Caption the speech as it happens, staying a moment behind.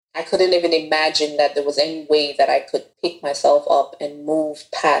I couldn't even imagine that there was any way that I could pick myself up and move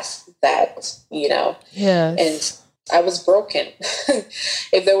past that, Yes. And I was broken.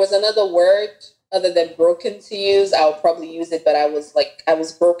 If there was another word other than broken to use, I would probably use it, but I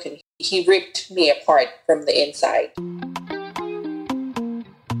was broken. He ripped me apart from the inside.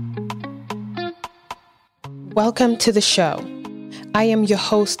 Welcome to the show. I am your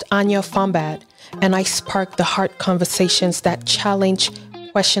host, Anya Fombad, and I spark the hard conversations that challenge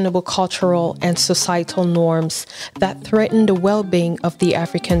questionable cultural and societal norms that threaten the well-being of the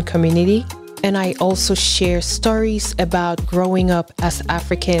African community. And I also share stories about growing up as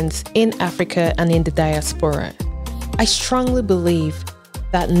Africans in Africa and in the diaspora. I strongly believe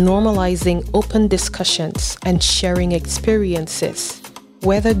that normalizing open discussions and sharing experiences,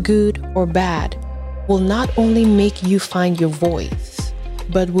 whether good or bad, will not only make you find your voice,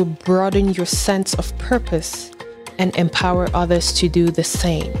 but will broaden your sense of purpose and empower others to do the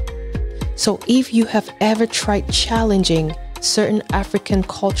same. So if you have ever tried challenging certain African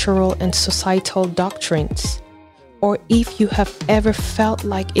cultural and societal doctrines, or if you have ever felt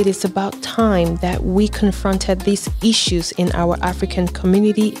like it is about time that we confronted these issues in our African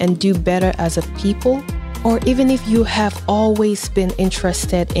community and do better as a people, or even if you have always been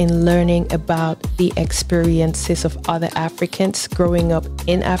interested in learning about the experiences of other Africans growing up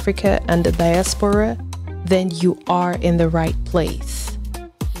in Africa and the diaspora, then you are in the right place.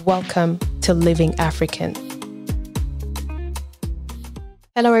 Welcome to Living African.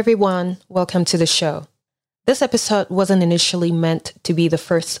 Hello everyone, welcome to the show. This episode wasn't initially meant to be the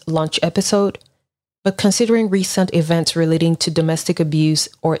first launch episode, but considering recent events relating to domestic abuse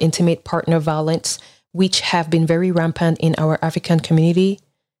or intimate partner violence, which have been very rampant in our African community,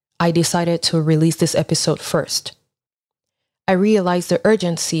 I decided to release this episode first. I realized the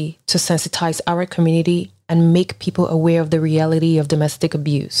urgency to sensitize our community and make people aware of the reality of domestic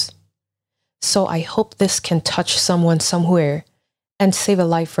abuse. So I hope this can touch someone somewhere and save a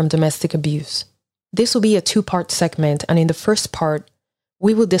life from domestic abuse. This will be a two-part segment, and in the first part,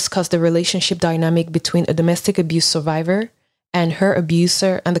 we will discuss the relationship dynamic between a domestic abuse survivor and her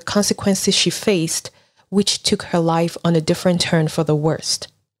abuser and the consequences she faced, which took her life on a different turn for the worst.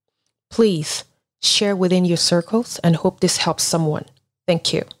 Please share within your circles and hope this helps someone.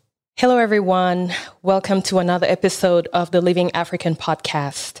 Thank you. Hello, everyone. Welcome to another episode of the Living African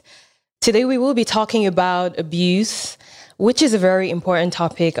podcast. Today, we will be talking about abuse, which is a very important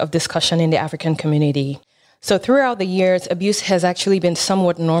topic of discussion in the African community. So throughout the years, abuse has actually been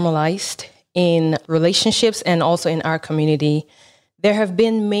somewhat normalized in relationships and also in our community. There have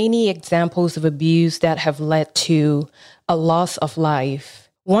been many examples of abuse that have led to a loss of life.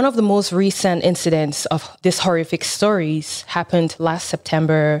 One of the most recent incidents of these horrific stories happened last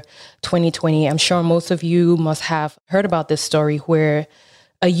September 2020. I'm sure most of you must have heard about this story, where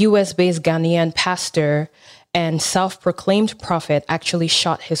a US-based Ghanaian pastor and self-proclaimed prophet actually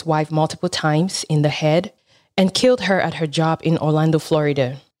shot his wife multiple times in the head and killed her at her job in Orlando,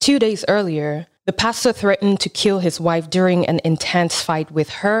 Florida. 2 days earlier, the pastor threatened to kill his wife during an intense fight with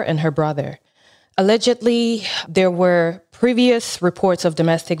her and her brother. Allegedly, there were previous reports of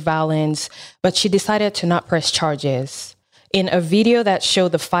domestic violence, but she decided to not press charges. In a video that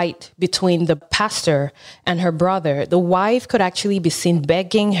showed the fight between the pastor and her brother, the wife could actually be seen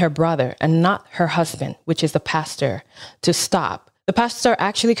begging her brother and not her husband, which is the pastor, to stop. The pastor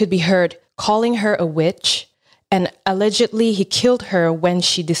actually could be heard calling her a witch, and allegedly he killed her when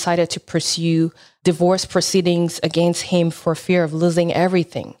she decided to pursue divorce proceedings against him for fear of losing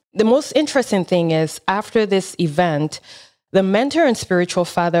everything. The most interesting thing is, after this event, the mentor and spiritual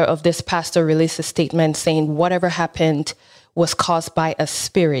father of this pastor released a statement saying whatever happened was caused by a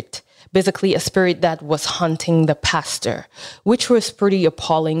spirit, basically a spirit that was haunting the pastor, which was pretty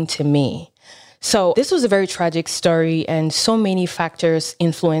appalling to me. So this was a very tragic story, and so many factors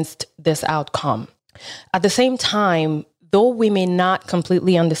influenced this outcome. At the same time, though we may not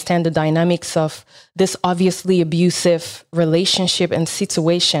completely understand the dynamics of this obviously abusive relationship and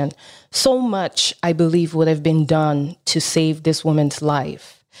situation, so much, I believe, would have been done to save this woman's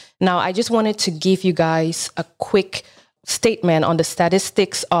life. Now, I just wanted to give you guys a quick statement on the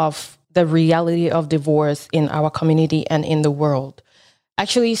statistics of the reality of divorce in our community and in the world.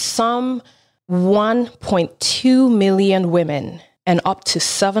 Actually, some 1.2 million women and up to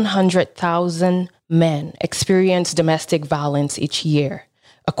 700,000 men experience domestic violence each year,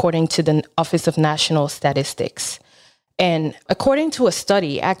 according to the Office of National Statistics. And according to a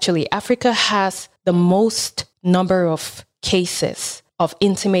study, actually, Africa has the most number of cases of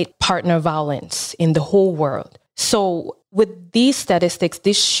intimate partner violence in the whole world. So with these statistics,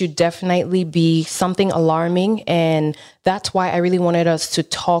 this should definitely be something alarming. And that's why I really wanted us to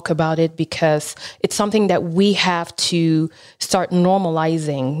talk about it, because it's something that we have to start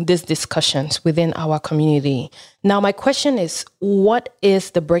normalizing these discussions within our community. Now, my question is, what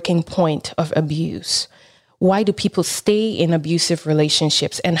is the breaking point of abuse? Why do people stay in abusive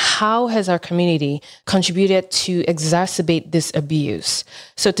relationships? And how has our community contributed to exacerbate this abuse?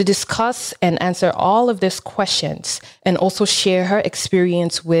 So to discuss and answer all of these questions and also share her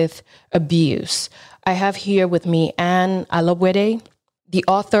experience with abuse, I have here with me Anne Alobwede, the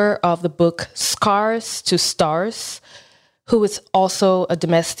author of the book Scars to Stars, who is also a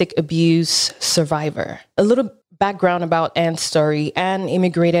domestic abuse survivor. A little background about Anne's story. Anne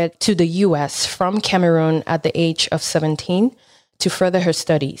immigrated to the U.S. from Cameroon at the age of 17 to further her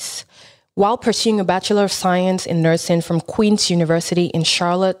studies. While pursuing a Bachelor of Science in Nursing from Queen's University in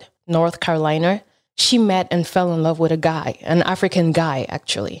Charlotte, North Carolina, she met and fell in love with a guy, an African guy,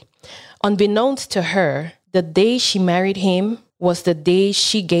 actually. Unbeknownst to her, the day she married him was the day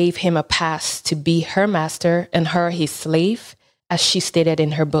she gave him a pass to be her master and her his slave, as she stated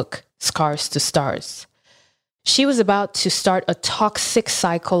in her book, Scars to Stars. She was about to start a toxic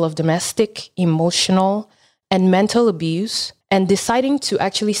cycle of domestic, emotional, and mental abuse, and deciding to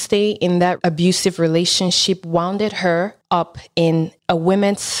actually stay in that abusive relationship wounded her up in a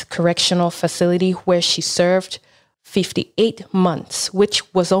women's correctional facility where she served 58 months,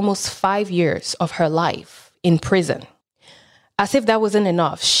 which was almost 5 years of her life in prison. As if that wasn't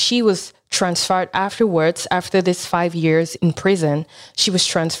enough, she was transferred afterwards. After this 5 years in prison, she was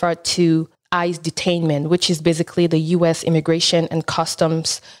transferred to ICE detainment, which is basically the U.S. Immigration and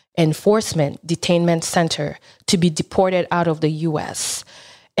Customs Enforcement Detainment Center, to be deported out of the U.S.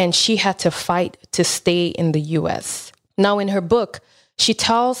 And she had to fight to stay in the U.S. Now, in her book, she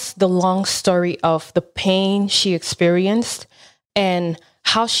tells the long story of the pain she experienced and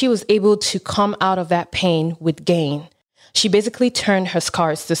how she was able to come out of that pain with gain. She basically turned her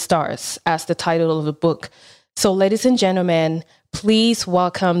scars to stars, as the title of the book. So, ladies and gentlemen, please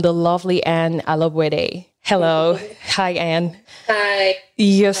welcome the lovely Anne Alobwede. Hello. Hi, Anne. Hi.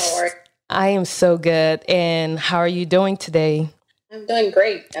 Yes, I am so good. And how are you doing today? I'm doing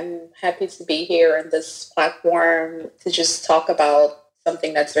great. I'm happy to be here on this platform to just talk about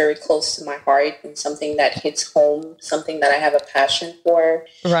something that's very close to my heart and something that hits home, something that I have a passion for.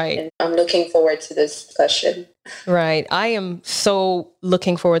 Right. And I'm looking forward to this discussion. Right. I am so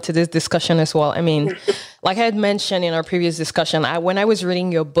looking forward to this discussion as well. I mean, like I had mentioned in our previous discussion, when I was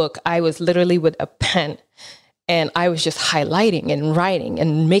reading your book, I was literally with a pen and I was just highlighting and writing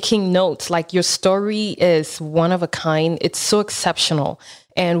and making notes. Like, your story is one of a kind. It's so exceptional.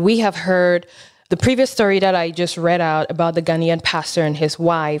 And we have heard the previous story that I just read out about the Ghanaian pastor and his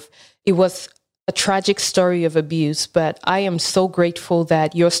wife. It was a tragic story of abuse, but I am so grateful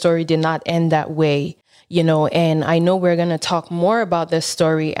that your story did not end that way. And I know we're going to talk more about this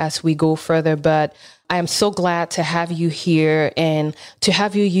story as we go further, but I am so glad to have you here and to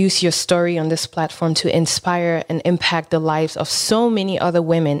have you use your story on this platform to inspire and impact the lives of so many other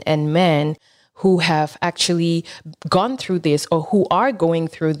women and men who have actually gone through this or who are going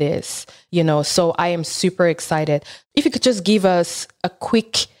through this, so I am super excited. If you could just give us a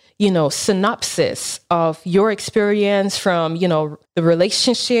quick, synopsis of your experience from, the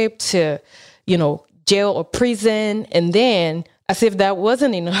relationship to, jail or prison. And then, as if that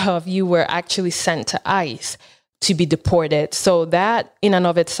wasn't enough, you were actually sent to ICE to be deported. So that in and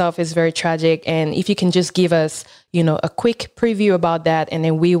of itself is very tragic. And if you can just give us, a quick preview about that, and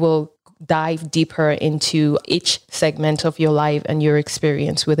then we will dive deeper into each segment of your life and your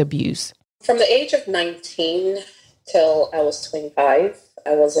experience with abuse. From the age of 19 till I was 25,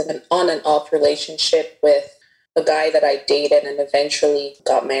 I was in an on and off relationship with a guy that I dated and eventually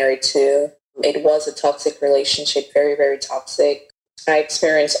got married to. It was a toxic relationship, very, very toxic. I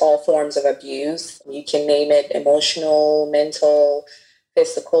experienced all forms of abuse. You can name it: emotional, mental,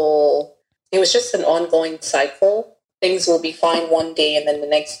 physical. It was just an ongoing cycle. Things will be fine one day, and then the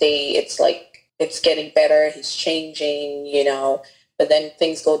next day it's like it's getting better. He's changing, but then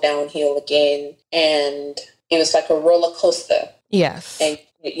things go downhill again. And it was like a roller coaster. Yes. And,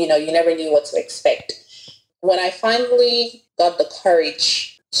 you never knew what to expect. When I finally got the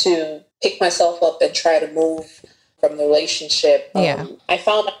courage to pick myself up and try to move from the relationship, I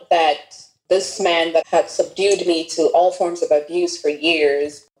found out that this man that had subdued me to all forms of abuse for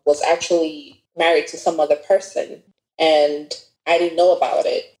years was actually married to some other person. And I didn't know about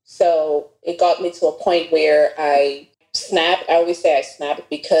it. So it got me to a point where I snapped. I always say I snapped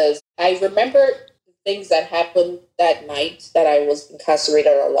because I remember things that happened that night that I was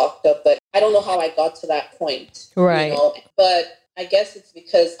incarcerated or locked up, but I don't know how I got to that point. Right. But I guess it's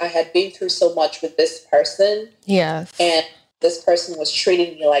because I had been through so much with this person. Yes. And this person was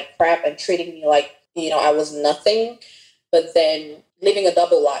treating me like crap and treating me like, I was nothing, but then living a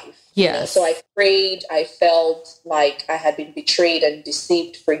double life. Yes. So I prayed, I felt like I had been betrayed and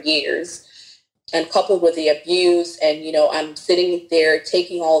deceived for years. And coupled with the abuse, and, I'm sitting there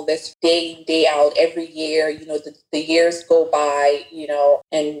taking all this day in, day out every year, the years go by,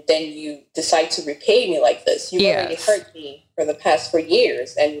 and then you decide to repay me like this. You already hurt me for the past 4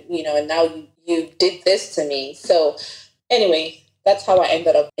 years, and, and now you did this to me. So anyway, that's how I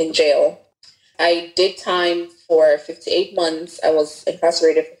ended up in jail. I did time for 58 months. I was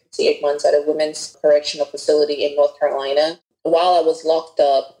incarcerated for 58 months at a women's correctional facility in North Carolina. While I was locked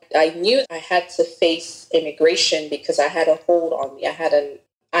up, I knew I had to face immigration because I had a hold on me. I had an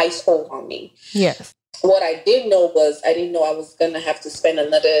ICE hold on me. Yes. What I didn't know was I was going to have to spend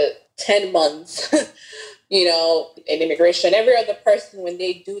another 10 months, in immigration. Every other person, when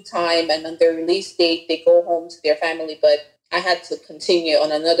they do time and on their release date, they go home to their family. But I had to continue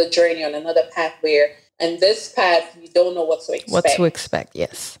on another journey, on another path and this path, you don't know what to expect. What to expect,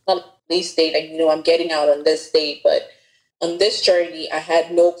 yes. On release date, and, I'm getting out on this date, but on this journey, I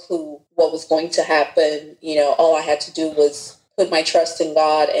had no clue what was going to happen. All I had to do was put my trust in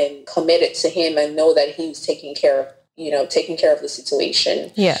God and commit it to Him and know that He was taking care of the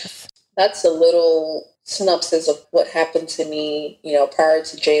situation. Yes. That's a little synopsis of what happened to me, prior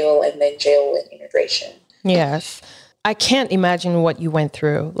to jail and then jail and immigration. Yes. I can't imagine what you went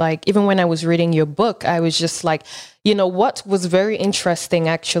through. Like, even when I was reading your book, I was just like, what was very interesting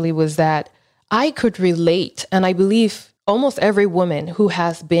actually was that I could relate. And I believe almost every woman who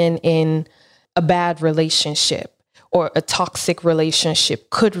has been in a bad relationship or a toxic relationship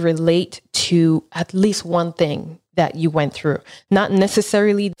could relate to at least one thing that you went through. Not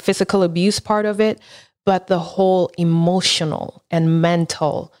necessarily physical abuse part of it, but the whole emotional and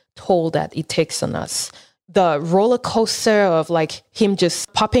mental toll that it takes on us. The roller coaster of like him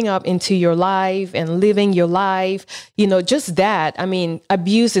just popping up into your life and living your life, just that. I mean,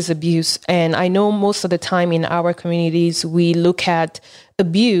 abuse is abuse. And I know most of the time in our communities, we look at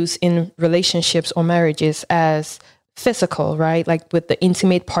abuse in relationships or marriages as physical, right? Like with the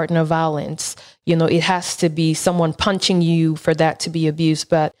intimate partner violence, it has to be someone punching you for that to be abuse.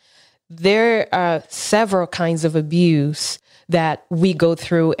 But there are several kinds of abuse that we go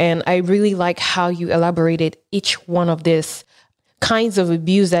through. And I really like how you elaborated each one of these kinds of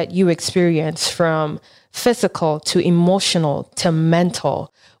abuse that you experience, from physical to emotional to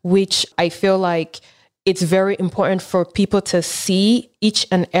mental, which I feel like it's very important for people to see each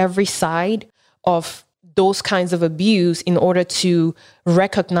and every side of those kinds of abuse in order to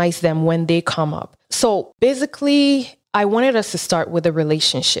recognize them when they come up. So basically, I wanted us to start with a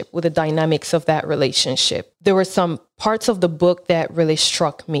relationship, with the dynamics of that relationship. There were some parts of the book that really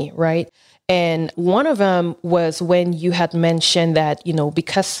struck me, right? And one of them was when you had mentioned that,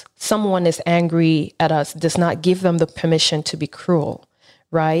 because someone is angry at us does not give them the permission to be cruel,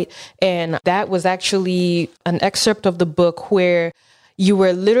 right? And that was actually an excerpt of the book where you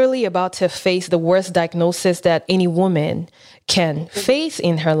were literally about to face the worst diagnosis that any woman can face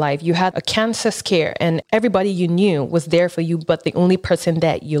in her life. You had a cancer scare and everybody you knew was there for you, but the only person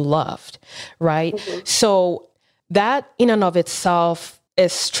that you loved, right? Mm-hmm. So that in and of itself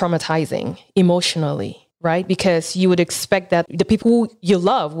is traumatizing emotionally, right? Because you would expect that the people who you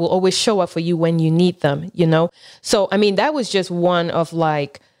love will always show up for you when you need them, So, I mean, that was just one of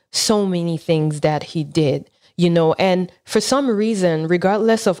like so many things that he did. And for some reason,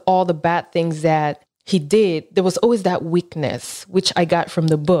 regardless of all the bad things that he did, there was always that weakness, which I got from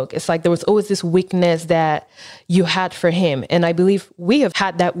the book. It's like there was always this weakness that you had for him. And I believe we have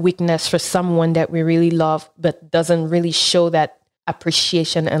had that weakness for someone that we really love, but doesn't really show that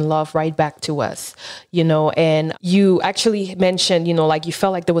appreciation and love right back to us, and you actually mentioned, like you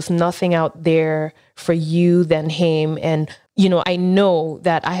felt like there was nothing out there for you than him. And, I know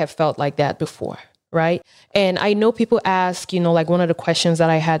that I have felt like that before. Right. And I know people ask, like one of the questions that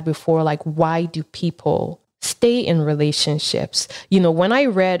I had before, like, why do people stay in relationships? When I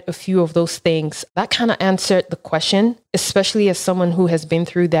read a few of those things, that kind of answered the question, especially as someone who has been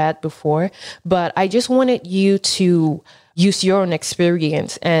through that before. But I just wanted you to use your own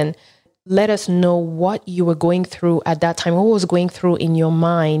experience and let us know what you were going through at that time. What was going through in your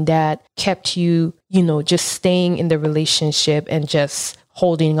mind that kept you, just staying in the relationship and just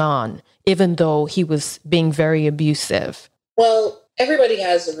holding on, even though he was being very abusive? Well, everybody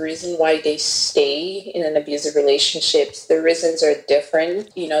has a reason why they stay in an abusive relationships. The reasons are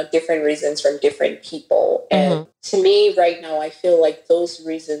different, different reasons from different people. And to me right now, I feel like those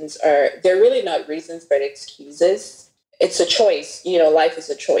reasons they're really not reasons, but excuses. It's a choice. Life is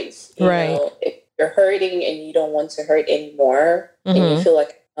a choice. If you're hurting and you don't want to hurt anymore, and you feel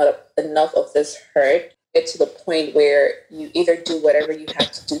like not enough of this hurt, get to the point where you either do whatever you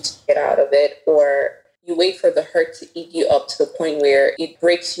have to do to get out of it, or you wait for the hurt to eat you up to the point where it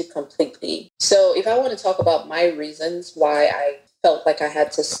breaks you completely. So if I want to talk about my reasons why I felt like I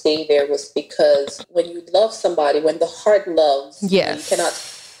had to stay there, was because when you love somebody, when the heart loves, you cannot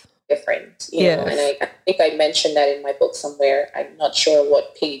different, know, and I think I mentioned that in my book somewhere. I'm not sure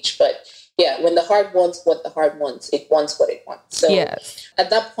what page, but yeah, when the heart wants what the heart wants, it wants what it wants. So at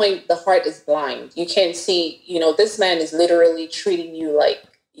that point, the heart is blind. You can't see, this man is literally treating you like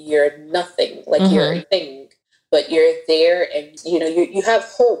you're nothing, like you're a thing, but you're there, and, you have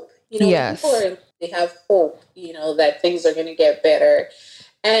hope. People they have hope, that things are going to get better.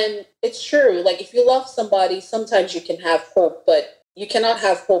 And it's true. Like, if you love somebody, sometimes you can have hope, but you cannot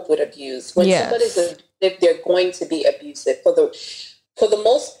have hope with abuse. When somebody's abusive, they're going to be abusive for the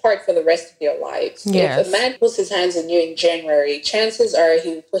most part for the rest of their lives. If a man puts his hands on you in January, chances are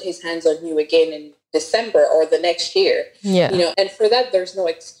he will put his hands on you again in December or the next year. And for that, there's no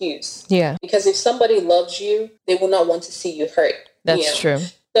excuse. Because if somebody loves you, they will not want to see you hurt. That's true.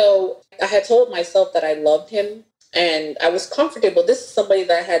 So I had told myself that I loved him, and I was comfortable. This is somebody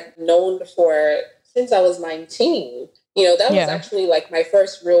that I had known since I was 19. That was actually like my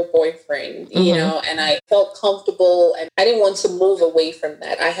first real boyfriend, and I felt comfortable, and I didn't want to move away from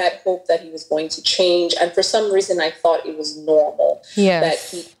that. I had hope that he was going to change. And for some reason, I thought it was normal that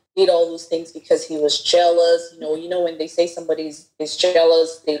he did all those things because he was jealous. When they say somebody is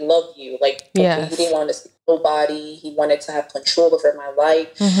jealous, they love you. Like, he didn't want to see nobody. He wanted to have control over my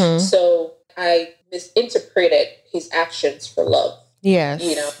life. So I misinterpreted his actions for love.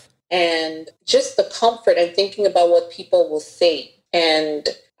 And just the comfort and thinking about what people will say. And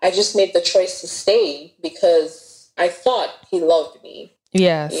I just made the choice to stay because I thought he loved me.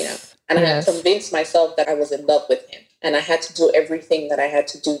 And I had convinced myself that I was in love with him. And I had to do everything that I had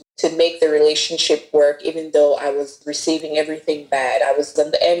to do to make the relationship work, even though I was receiving everything bad. I was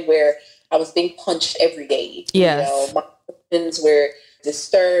on the end where I was being punched every day. My emotions were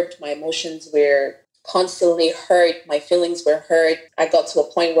disturbed. My emotions were constantly hurt. My feelings were hurt. I got to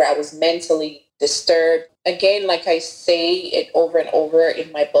a point where I was mentally disturbed. Again, like I say it over and over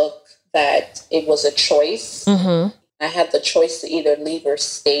in my book, that it was a choice. I had the choice to either leave or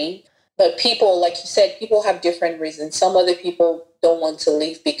stay. But people, like you said, people have different reasons. Some other people don't want to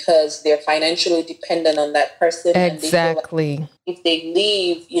leave because they're financially dependent on that person. Exactly. And they feel like if they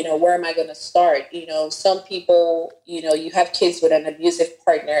leave, where am I going to start? Some people, you have kids with an abusive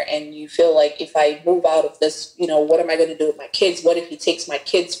partner, and you feel like, if I move out of this, what am I going to do with my kids? What if he takes my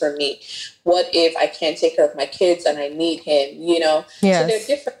kids from me? What if I can't take care of my kids and I need him? So they're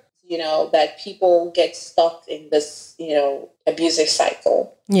different. That people get stuck in this, abusive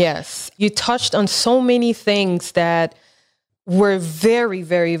cycle. Yes. You touched on so many things that were very,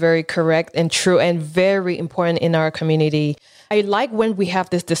 very, very correct and true and very important in our community. I like when we have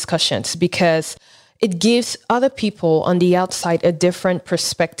these discussions because it gives other people on the outside a different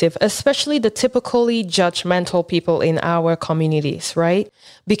perspective, especially the typically judgmental people in our communities, right?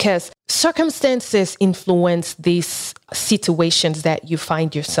 Because circumstances influence these situations that you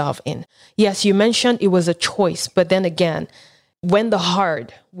find yourself in. Yes, you mentioned it was a choice, but then again, when the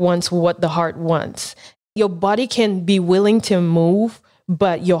heart wants what the heart wants, your body can be willing to move,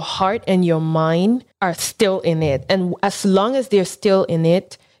 but your heart and your mind are still in it. And as long as they're still in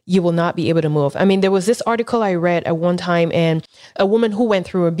it, you will not be able to move. I mean, there was this article I read at one time, and a woman who went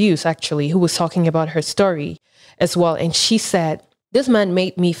through abuse, actually, who was talking about her story as well. And she said, this man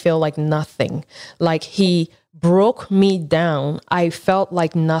made me feel like nothing. Like, he broke me down. I felt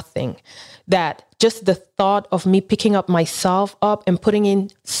like nothing. That just the thought of me picking up myself up and putting in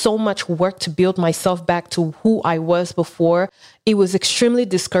so much work to build myself back to who I was before, it was extremely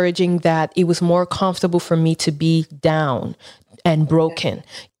discouraging that it was more comfortable for me to be down and broken.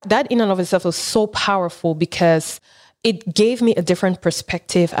 That in and of itself was so powerful because it gave me a different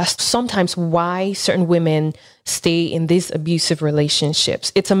perspective as to sometimes why certain women stay in these abusive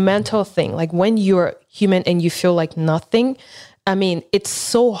relationships. It's a mental thing. Like, when you're human and you feel like nothing, I mean, it's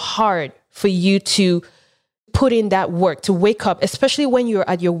so hard for you to put in that work, to wake up, especially when you're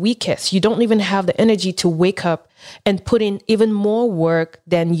at your weakest. You don't even have the energy to wake up and put in even more work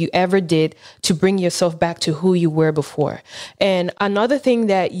than you ever did to bring yourself back to who you were before. And another thing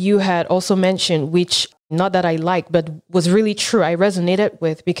that you had also mentioned, which not that I like, but was really true. I resonated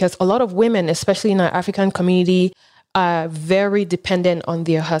with, because a lot of women, especially in our African community, are very dependent on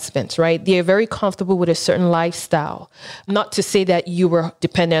their husbands, right? They're very comfortable with a certain lifestyle. Not to say that you were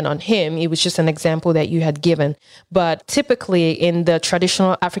dependent on him. It was just an example that you had given. But typically in the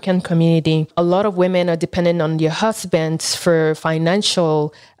traditional African community, a lot of women are dependent on their husbands for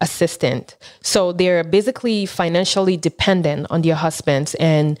financial assistance. So they're basically financially dependent on their husbands.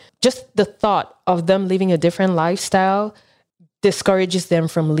 And just the thought of them living a different lifestyle discourages them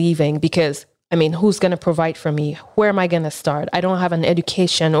from leaving, because who's going to provide for me? Where am I going to start? I don't have an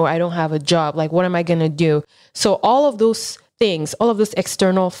education, or I don't have a job. Like, what am I going to do? So all of those things, all of those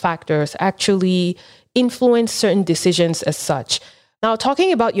external factors actually influence certain decisions as such. Now,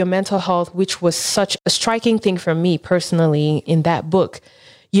 talking about your mental health, which was such a striking thing for me personally in that book,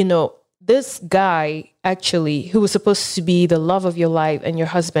 this guy actually, who was supposed to be the love of your life and your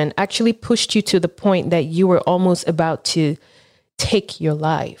husband, actually pushed you to the point that you were almost about to take your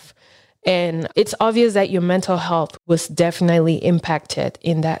life. And it's obvious that your mental health was definitely impacted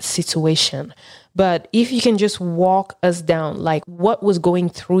in that situation. But if you can just walk us down, like, what was going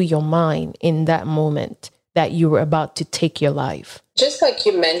through your mind in that moment that you were about to take your life? Just like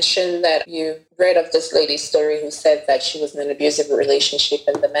you mentioned that you read of this lady's story who said that she was in an abusive relationship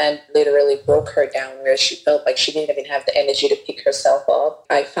and the man literally broke her down, where she felt like she didn't even have the energy to pick herself up.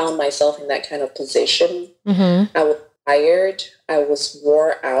 I found myself in that kind of position. Mm-hmm. I was tired. I was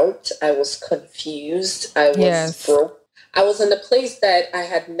wore out. I was confused. I was broke. I was in a place that I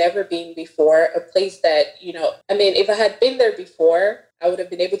had never been before, a place that, if I had been there before, I would have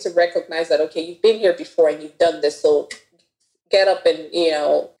been able to recognize that, okay, you've been here before and you've done this, so get up and,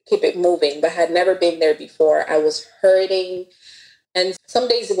 keep it moving. But I had never been there before. I was hurting. And some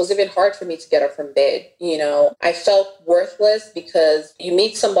days it was even hard for me to get up from bed. I felt worthless, because you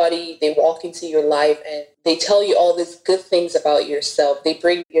meet somebody, they walk into your life and they tell you all these good things about yourself. They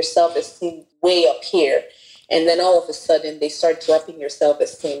bring your self-esteem way up here. And then all of a sudden they start dropping your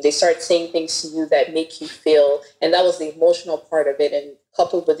self-esteem. They start saying things to you that make you feel, and that was the emotional part of it, and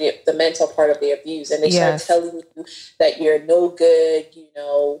coupled with the mental part of the abuse. And they start telling you that you're no good,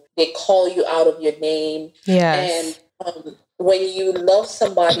 they call you out of your name. Yes. And when you love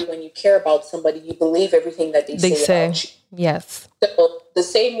somebody, when you care about somebody, you believe everything that they say about you. Yes. So the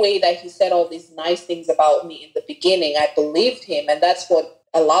same way that he said all these nice things about me in the beginning, I believed him. And that's what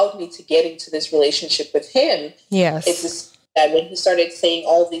allowed me to get into this relationship with him. Yes. It's just that when he started saying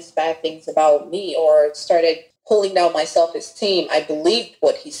all these bad things about me, or started pulling down my self-esteem, I believed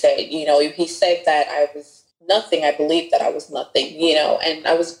what he said. If he said that I was nothing, I believed that I was nothing, and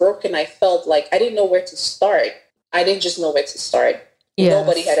I was broken. I felt like I didn't know where to start. I didn't just know where to start. Yes.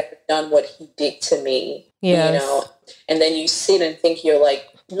 Nobody had ever done what he did to me, and then you sit and think you're like,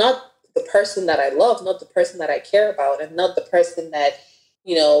 not the person that I love, not the person that I care about, and not the person that,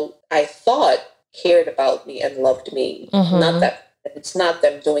 I thought cared about me and loved me. Mm-hmm. Not that, it's not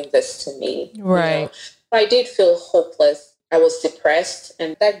them doing this to me. Right. I did feel hopeless. I was depressed,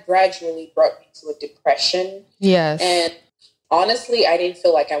 and that gradually brought me to a depression. Yes. And honestly, I didn't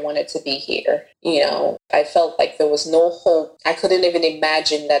feel like I wanted to be here. I felt like there was no hope. I couldn't even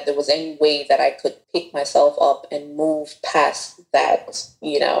imagine that there was any way that I could pick myself up and move past that,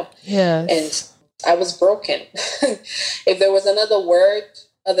 Yes. And I was broken. If there was another word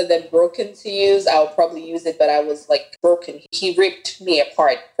other than broken to use, I would probably use it, but I was like broken. He ripped me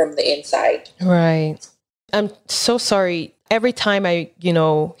apart from the inside. Right. I'm so sorry. Every time I,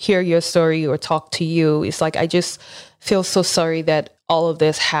 hear your story or talk to you, it's like I just feel so sorry that all of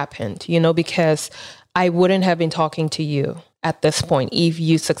this happened, because I wouldn't have been talking to you at this point if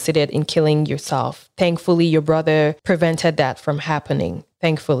you succeeded in killing yourself. Thankfully, your brother prevented that from happening.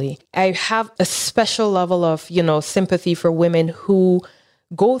 Thankfully. I have a special level of, sympathy for women who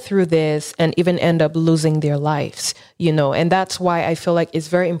go through this and even end up losing their lives, and that's why I feel like it's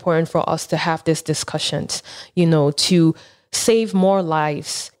very important for us to have these discussions, to save more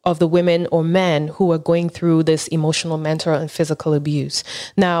lives of the women or men who are going through this emotional, mental, and physical abuse.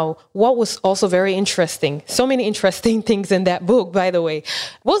 Now, what was also very interesting, so many interesting things in that book, by the way,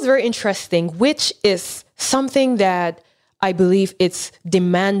 was very interesting, which is something that I believe it's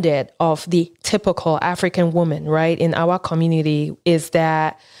demanded of the typical African woman, right, in our community, is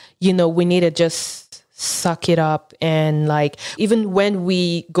that, we need to just suck it up. And even when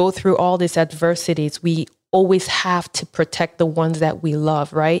we go through all these adversities, we always have to protect the ones that we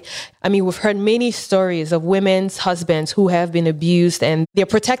love, right? We've heard many stories of women's husbands who have been abused and they're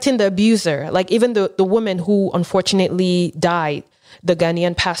protecting the abuser. Like even the woman who unfortunately died, the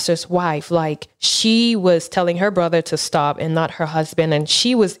Ghanaian pastor's wife, like she was telling her brother to stop and not her husband. And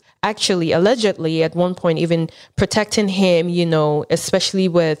she was actually allegedly at one point even protecting him, especially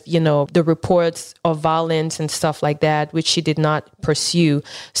with, the reports of violence and stuff like that, which she did not pursue.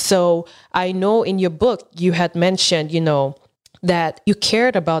 So I know in your book, you had mentioned, that you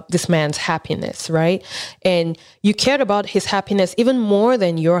cared about this man's happiness, right? And you cared about his happiness even more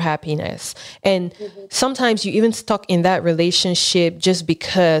than your happiness. And sometimes you even stuck in that relationship just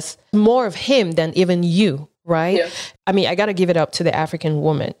because more of him than even you, right? Yeah. I mean, I got to give it up to the African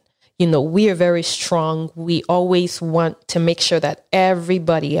woman. We are very strong. We always want to make sure that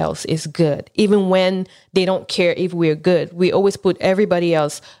everybody else is good. Even when they don't care if we're good, we always put everybody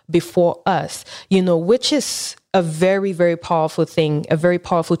else before us, which is a very, very powerful thing, a very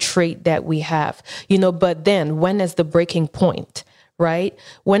powerful trait that we have, but then when is the breaking point? Right?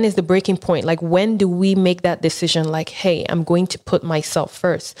 When is the breaking point? Like, when do we make that decision? Like, hey, I'm going to put myself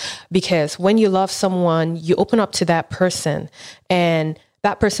first. Because when you love someone, you open up to that person, and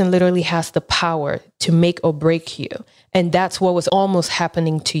that person literally has the power to make or break you. And that's what was almost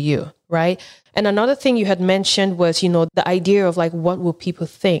happening to you, right? And another thing you had mentioned was, the idea of like, what will people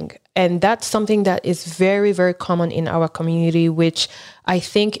think? And that's something that is very, very common in our community, which I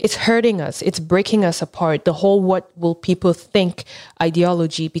think it's hurting us. It's breaking us apart. The whole what will people think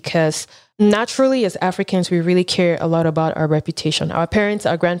ideology, because naturally as Africans, we really care a lot about our reputation. Our parents,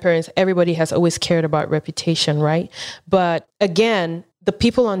 our grandparents, everybody has always cared about reputation, right? But again, the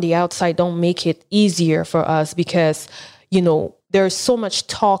people on the outside don't make it easier for us because, there's so much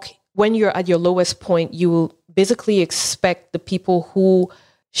talk. When you're at your lowest point, you will basically expect the people who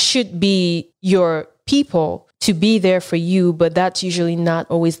should be your people to be there for you, but that's usually not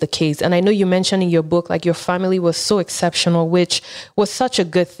always the case. And I know you mentioned in your book, like your family was so exceptional, which was such a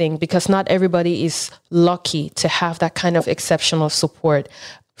good thing because not everybody is lucky to have that kind of exceptional support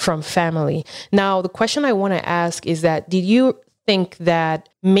from family. Now, the question I want to ask is that, did you think that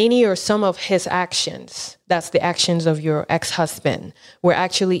many or some of his actions, that's the actions of your ex-husband, were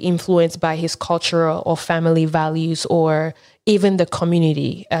actually influenced by his cultural or family values or even the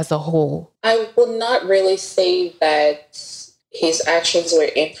community as a whole? I would not really say that his actions were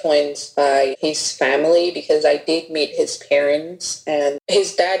influenced by his family because I did meet his parents and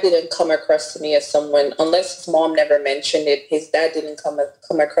his dad didn't come across to me as someone, unless his mom never mentioned it, his dad didn't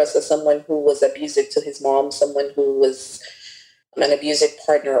come across as someone who was abusive to his mom, someone who was an abusive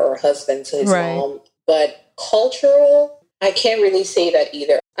partner or husband to his mom. But cultural, I can't really say that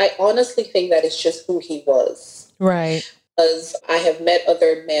either. I honestly think that it's just who he was. Right. Because I have met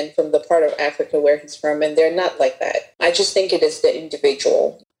other men from the part of Africa where he's from, and they're not like that. I just think it is the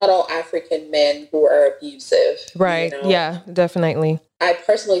individual. Not all African men who are abusive. Right. Yeah, definitely. I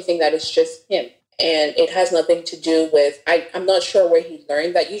personally think that it's just him. And it has nothing to do with, I'm not sure where he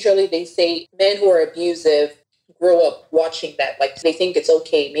learned that. Usually they say men who are abusive grow up watching that. Like, they think it's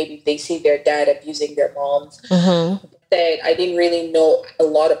okay. Maybe they see their dad abusing their moms. Mm-hmm. That I didn't really know a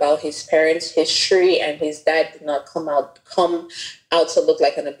lot about his parents' history, and his dad did not come out to look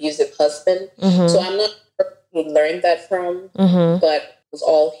like an abusive husband. Mm-hmm. So I'm not sure where he learned that from, but it was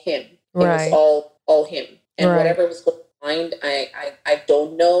all him. It was all him. And whatever was going on, I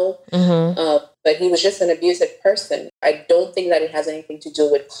don't know. Mm-hmm. But he was just an abusive person. I don't think that it has anything to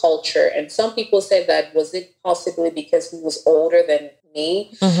do with culture. And some people said that, was it possibly because he was older than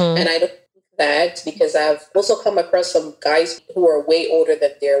me? Mm-hmm. And I don't think that, because I've also come across some guys who are way older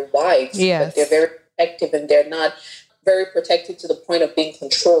than their wives. Yes. But they're very protective, and they're not very protective to the point of being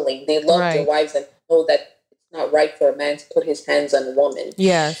controlling. They love their wives and know that it's not right for a man to put his hands on a woman.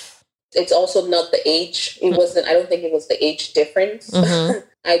 Yes. It's also not the age. It wasn't, I don't think it was the age difference. Mm-hmm.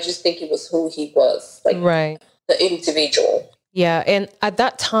 I just think it was who he was, like the individual. Yeah. And at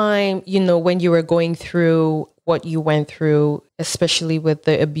that time, when you were going through what you went through, especially with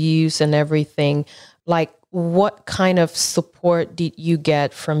the abuse and everything, like, what kind of support did you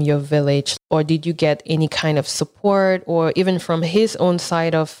get from your village? Or did you get any kind of support, or even from his own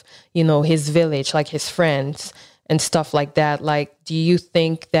side of, his village, like his friends and stuff like that? Like, do you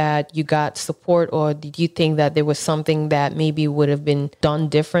think that you got support, or did you think that there was something that maybe would have been done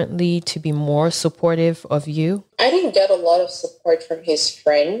differently to be more supportive of you? I didn't get a lot of support from his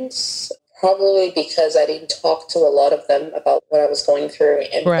friends, probably because I didn't talk to a lot of them about what I was going through.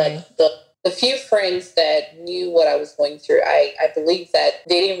 And but the few friends that knew what I was going through, I believe that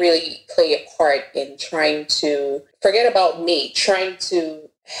they didn't really play a part in trying to forget about me, trying to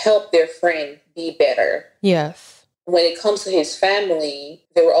help their friend be better. Yes. When it comes to his family,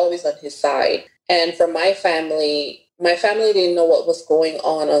 they were always on his side. And for my family, my family didn't know what was going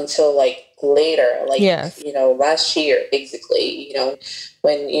on until like later, like, Yes. last year, basically,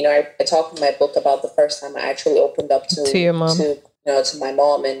 when, I talked in my book about the first time I actually opened up to your mom, to my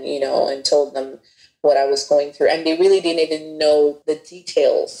mom and, and told them what I was going through. And they really didn't even know the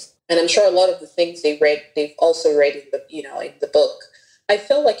details. And I'm sure a lot of the things they've also read in the, in the book. I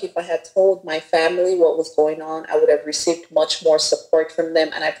feel like if I had told my family what was going on, I would have received much more support from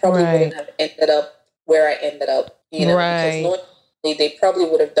them. And I probably wouldn't have ended up where I ended up, because they probably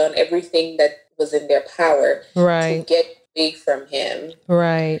would have done everything that was in their power to get away from him.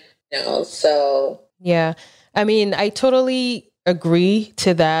 Right. So. Yeah. I mean, I totally agree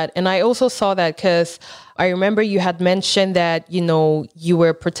to that. And I also saw that because I remember you had mentioned that, you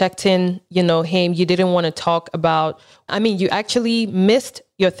were protecting, him. You didn't want to talk about, you actually missed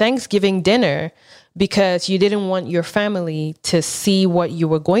your Thanksgiving dinner because you didn't want your family to see what you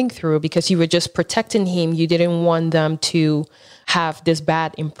were going through because you were just protecting him. You didn't want them to have this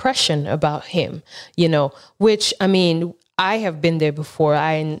bad impression about him, which, I have been there before.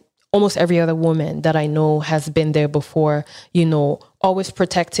 Almost every other woman that I know has been there before, always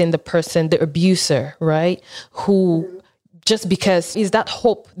protecting the person, the abuser, right? Who just because is that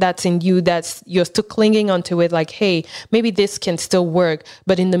hope that's in you, that's you're still clinging onto it, like, hey, maybe this can still work.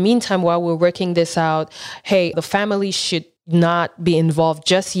 But in the meantime, while we're working this out, hey, the family should not be involved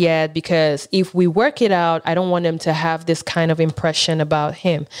just yet, because if we work it out, I don't want them to have this kind of impression about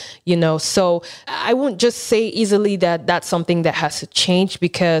him, so I won't just say easily that that's something that has to change,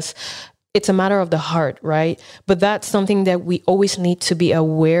 because it's a matter of the heart, right? But that's something that we always need to be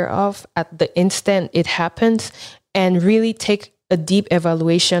aware of at the instant it happens, and really take a deep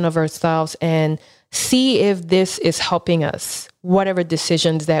evaluation of ourselves and see if this is helping us, whatever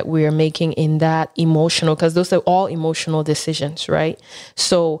decisions that we're making in that emotional, because those are all emotional decisions, right?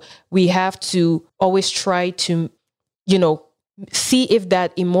 So we have to always try to, see if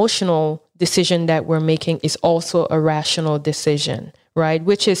that emotional decision that we're making is also a rational decision, right?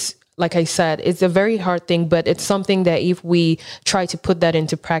 Which is, like I said, it's a very hard thing, but it's something that if we try to put that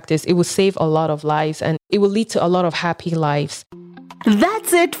into practice, it will save a lot of lives and it will lead to a lot of happy lives.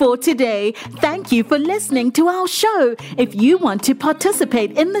 That's it for today. Thank you for listening to our show. If you want to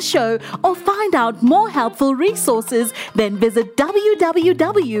participate in the show or find out more helpful resources, then visit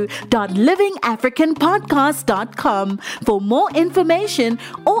www.livingafricanpodcast.com for more information,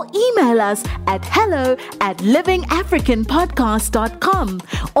 or email us at hello@livingafricanpodcast.com.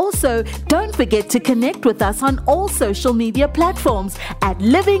 Also, don't forget to connect with us on all social media platforms at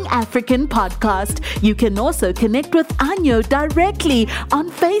Living African Podcast. You can also connect with Anyo directly on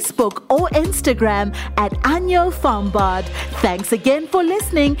Facebook or Instagram at Anyo Fambard. Thanks again for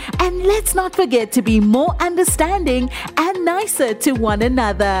listening, and let's not forget to be more understanding and nicer to one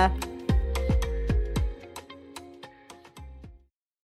another.